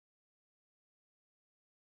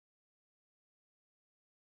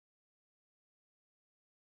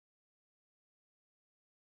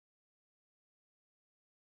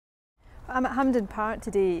I'm at Hampden Park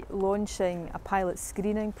today launching a pilot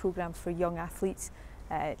screening programme for young athletes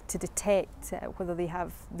to detect whether they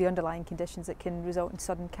have the underlying conditions that can result in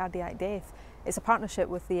sudden cardiac death. It's a partnership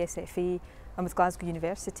with the SFA and with Glasgow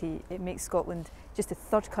University. It makes Scotland just the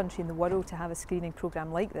third country in the world to have a screening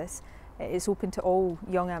programme like this. It's open to all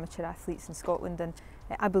young amateur athletes in Scotland and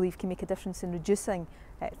I believe can make a difference in reducing,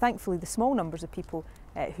 thankfully, the small numbers of people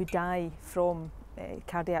who die from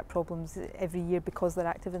cardiac problems every year because they're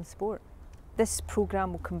active in sport. This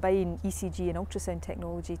programme will combine ECG and ultrasound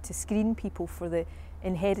technology to screen people for the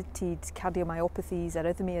inherited cardiomyopathies,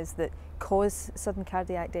 arrhythmias that cause sudden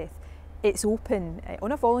cardiac death. It's open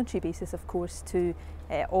on a voluntary basis, of course, to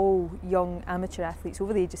all young amateur athletes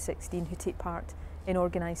over the age of 16 who take part in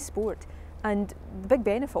organised sport. And the big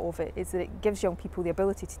benefit of it is that it gives young people the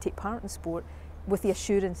ability to take part in sport with the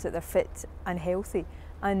assurance that they're fit and healthy.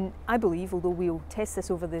 And I believe, although we'll test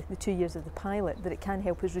this over the 2 years of the pilot, that it can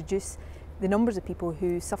help us reduce the numbers of people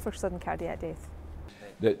who suffer sudden cardiac death.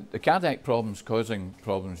 The cardiac problems causing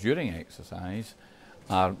problems during exercise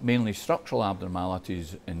are mainly structural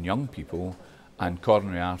abnormalities in young people and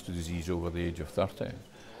coronary artery disease over the age of 30.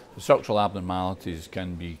 The structural abnormalities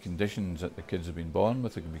can be conditions that the kids have been born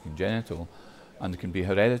with, it can be congenital, and it can be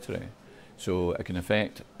hereditary. So it can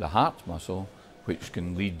affect the heart muscle, which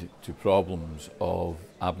can lead to problems of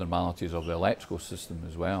abnormalities of the electrical system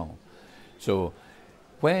as well. So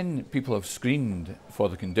when people have screened for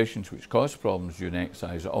the conditions which cause problems during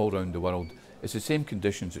exercise all around the world, it's the same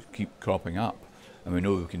conditions that keep cropping up. And we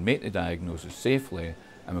know we can make the diagnosis safely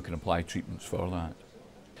and we can apply treatments for that.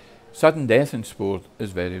 Sudden death in sport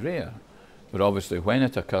is very rare, but obviously when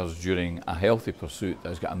it occurs during a healthy pursuit,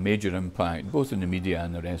 that's got a major impact both in the media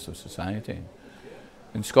and the rest of society.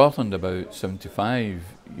 In Scotland, about 75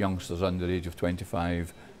 youngsters under the age of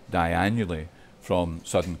 25 die annually from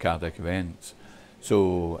sudden cardiac events.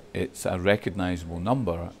 So it's a recognisable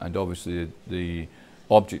number, and obviously the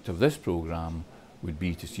object of this programme would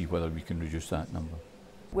be to see whether we can reduce that number.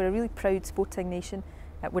 We're a really proud sporting nation.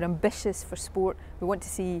 We're ambitious for sport. We want to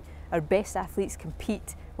see our best athletes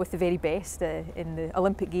compete with the very best in the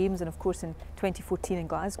Olympic Games and of course in 2014 in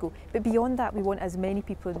Glasgow. But beyond that, we want as many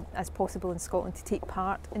people as possible in Scotland to take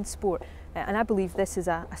part in sport. And I believe this is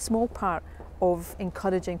a small part of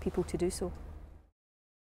encouraging people to do so.